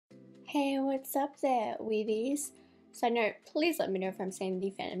Hey, what's up there, weebies? Side note, please let me know if I'm saying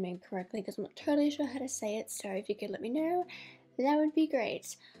the fandom name correctly because I'm not totally sure how to say it, so if you could let me know, that would be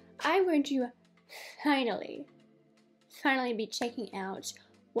great. I'm going to finally be checking out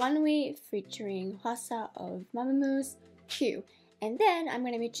Onewe featuring Hwasa of Mamamoo's Q, and then I'm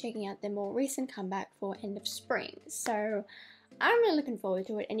going to be checking out their more recent comeback for End of Spring, so I'm really looking forward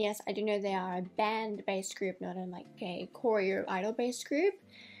to it. And yes, I do know they are a band-based group, not a choreo idol-based group.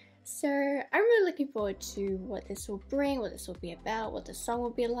 So I'm really looking forward to what this will bring, what this will be about, what the song will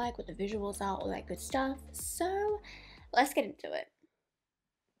be like, what the visuals are, all that good stuff. So let's get into it.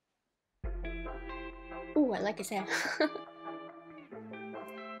 Ooh, I like his hair.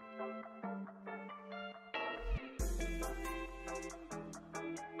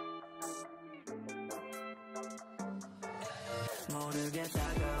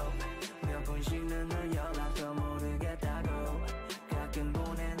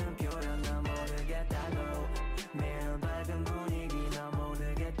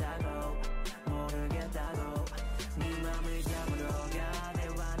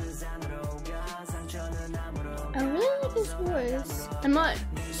 I really like his voice. I'm not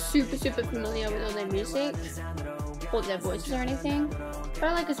super familiar with all their music or their voices or anything, but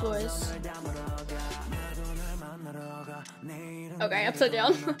I like his voice. Okay, upside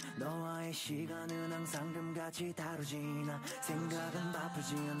down.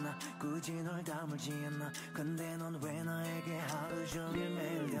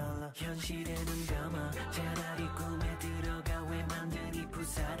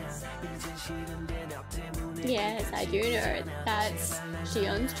 Yes, I do know that's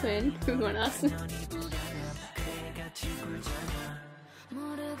Jiyeon's twin. Who on us?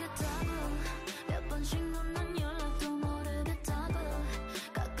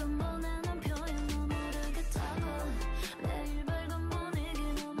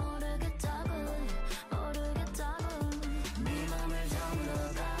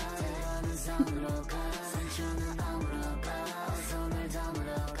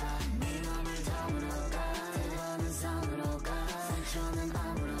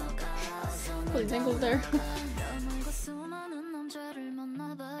 Tangled there.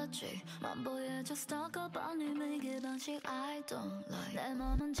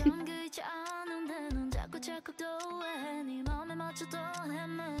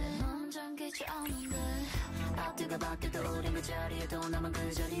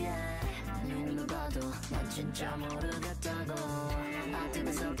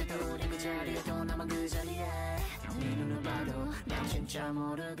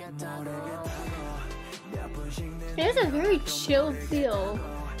 It has a very chill feel.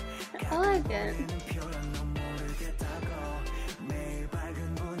 I like it.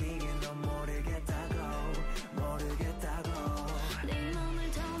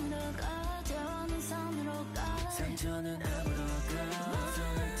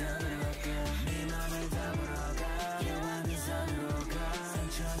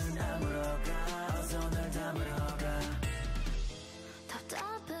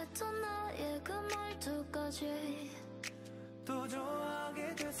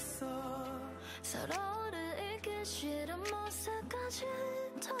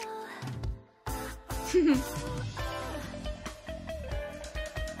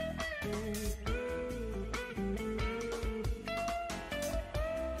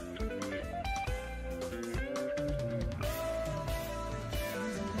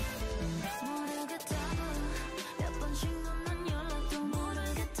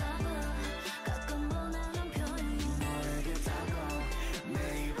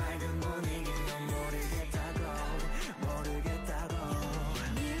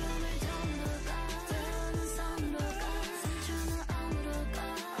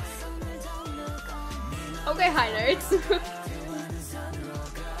 Okay, high notes.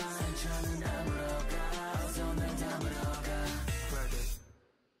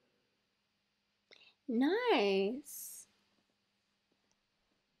 Nice.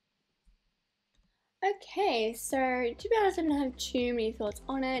 Okay, so to be honest, I don't have too many thoughts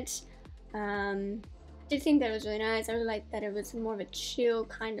on it. Did think that it was really nice. I really liked that it was more of a chill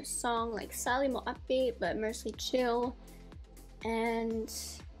kind of song, like slightly more upbeat, but mostly chill. And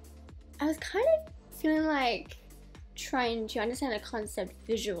I was kind of feeling like trying to understand the concept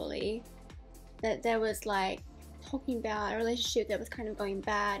visually, that there was like talking about a relationship that was kind of going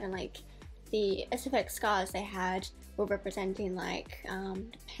bad, and like the SFX scars they had were representing like the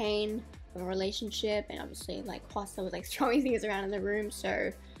pain of a relationship, and obviously like HwaSa was like throwing things around in the room,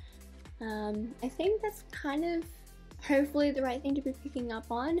 so I think that's kind of hopefully the right thing to be picking up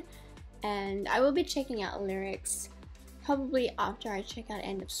on, and I will be checking out lyrics probably after I check out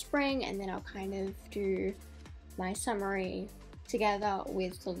End of Spring, and then I'll kind of do my summary together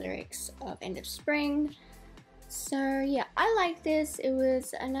with the lyrics of End of Spring. So yeah, I like this. It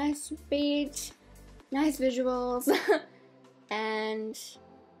was a nice beat, nice visuals, and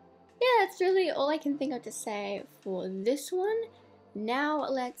yeah, that's really all I can think of to say for this one. Now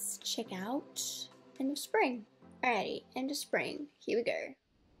let's check out End of Spring. Alrighty, End of Spring, here we go.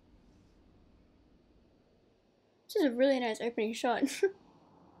 This is a really nice opening shot.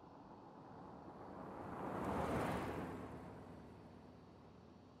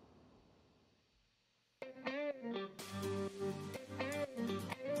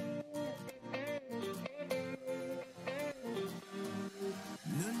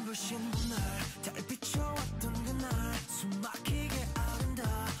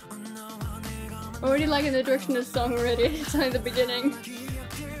 Already liking the direction of the song already. It's only the beginning.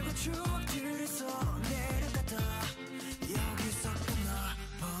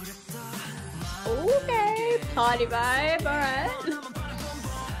 Okay, party vibe, alright.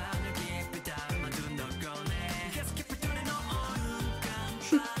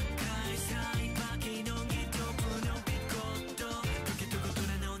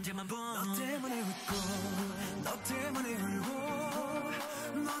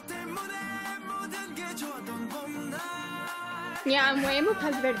 Yeah, I'm way more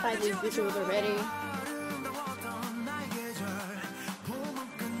captivated by these visuals already.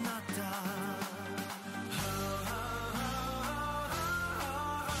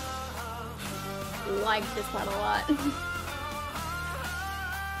 Like this part a lot.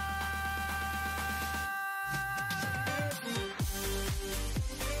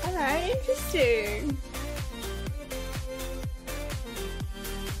 Alright, interesting.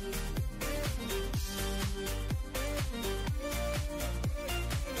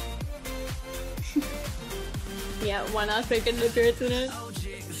 Yeah, one aspect in the dirt in it.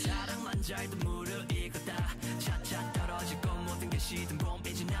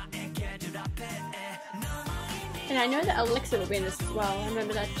 And I know that Alexa will be in this as well. I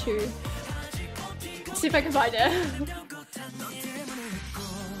remember that too. Let's see if I can find her.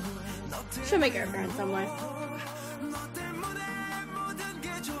 She'll make her appearance somewhere.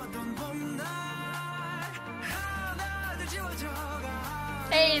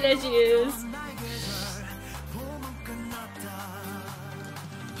 Hey, there she is.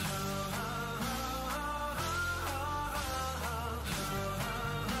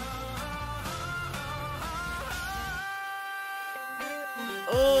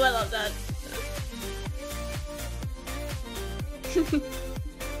 Oh, I love that.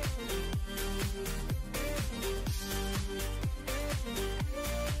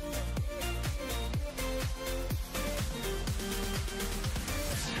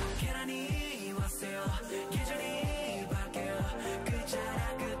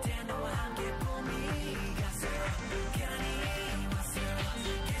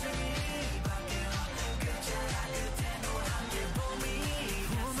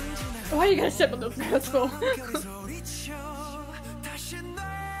 Why are you gonna step on the first floor?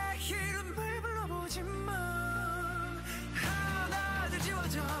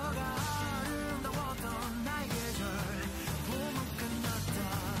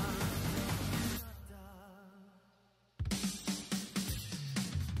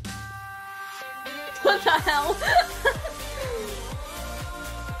 What the hell?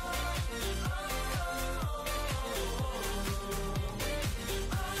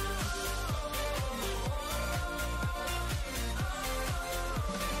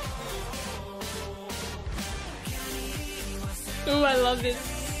 Ooh, I love this.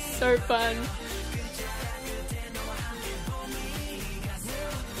 So fun.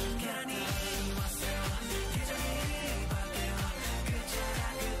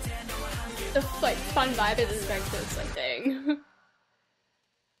 The like fun vibe is very good something.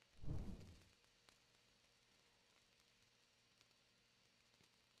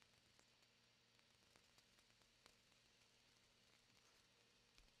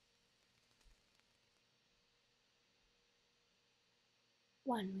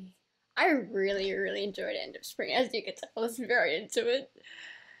 Onewe. I really enjoyed End of Spring, as you could tell. I was very into it.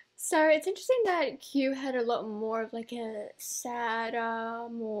 So it's interesting that Q had a lot more of like a sadder,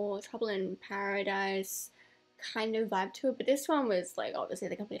 more Trouble in Paradise kind of vibe to it, but this one was like obviously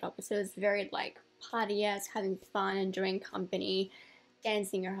the complete opposite. It was very like party-esque, having fun, enjoying company,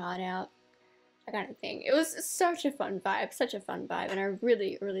 dancing your heart out, that kind of thing. It was such a fun vibe, and I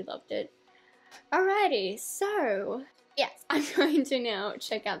really loved it. Alrighty, so yes, I'm going to now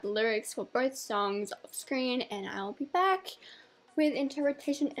check out the lyrics for both songs off screen, and I'll be back with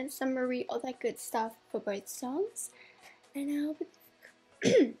interpretation and summary, all that good stuff for both songs. And I'll be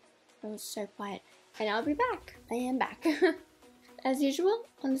back. That was so quiet. And I'll be back. I am back. As usual,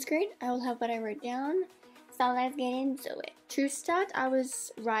 on the screen, I will have what I wrote down. So let's get into it. To start, I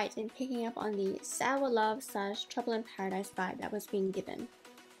was right in picking up on the sour love / trouble in paradise vibe that was being given.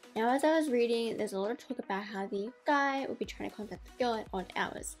 Now, as I was reading, there's a lot of talk about how the guy would be trying to contact the girl at odd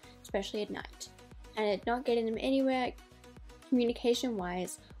hours, especially at night, and it not getting them anywhere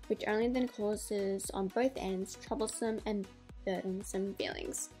communication-wise, which only then causes on both ends troublesome and burdensome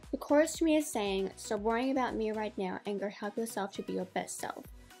feelings. The chorus to me is saying, stop worrying about me right now and go help yourself to be your best self.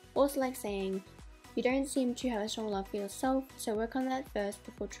 Also like saying, you don't seem to have a strong love for yourself, so work on that first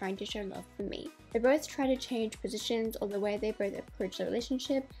before trying to show love for me. They both try to change positions or the way they both approach the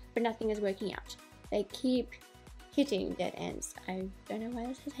relationship, but nothing is working out. They keep hitting dead ends. I don't know why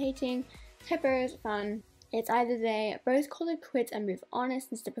this is hating. Typos, fun. It's either they both call it quits and move on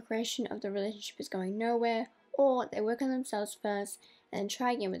since the progression of the relationship is going nowhere, or they work on themselves first and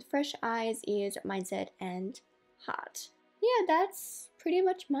try again with fresh eyes, ears, mindset, and heart. Yeah, that's pretty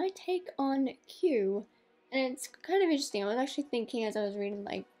much my take on Q. And it's kind of interesting. I was actually thinking as I was reading,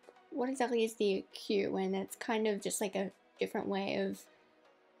 like, what exactly is the Q? And it's kind of just like a different way of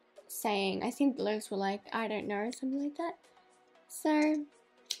saying, I think the lyrics were like, I don't know, something like that. So,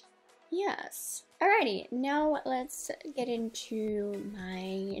 yes. Alrighty, now let's get into my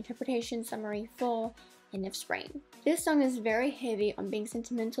interpretation summary for End of Spring. This song is very heavy on being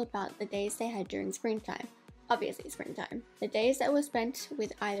sentimental about the days they had during springtime. Obviously springtime. The days that were spent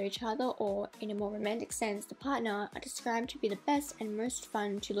with either each other or, in a more romantic sense, the partner, are described to be the best and most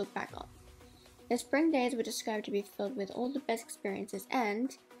fun to look back on. The spring days were described to be filled with all the best experiences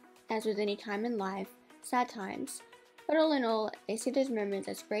and, as with any time in life, sad times, but all in all, they see those moments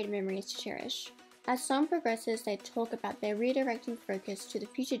as great memories to cherish. As the song progresses, they talk about their redirecting focus to the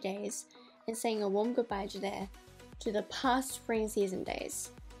future days and saying a warm goodbye to the past spring season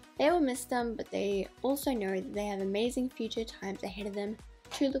days. They will miss them, but they also know that they have amazing future times ahead of them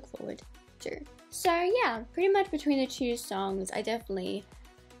to look forward to. So yeah, pretty much between the two songs, I definitely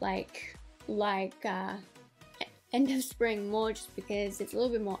like End of Spring more just because it's a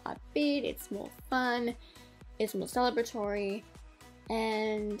little bit more upbeat, it's more fun, it's more celebratory,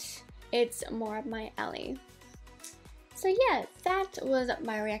 and it's more up my alley. So yeah, that was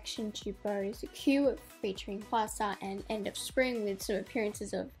my reaction to both Q featuring HwaSa and End of Spring with some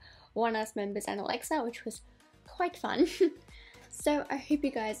appearances of ONEWE members and Alexa, which was quite fun. So I hope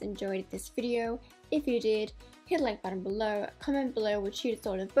you guys enjoyed this video. If you did, hit the like button below, comment below what you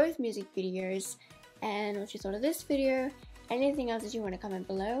thought of both music videos and what you thought of this video. Anything else that you want to comment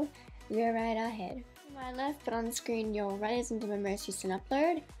below, go right ahead. To my left, but on the screen, your right is into my most recent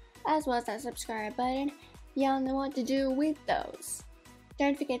upload, as well as that subscribe button. Y'all know what to do with those.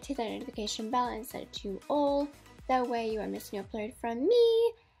 Don't forget to hit that notification bell and set it to all. That way you won't miss an upload from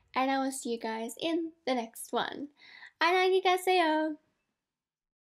me. And I will see you guys in the next one. 안녕히 가세요.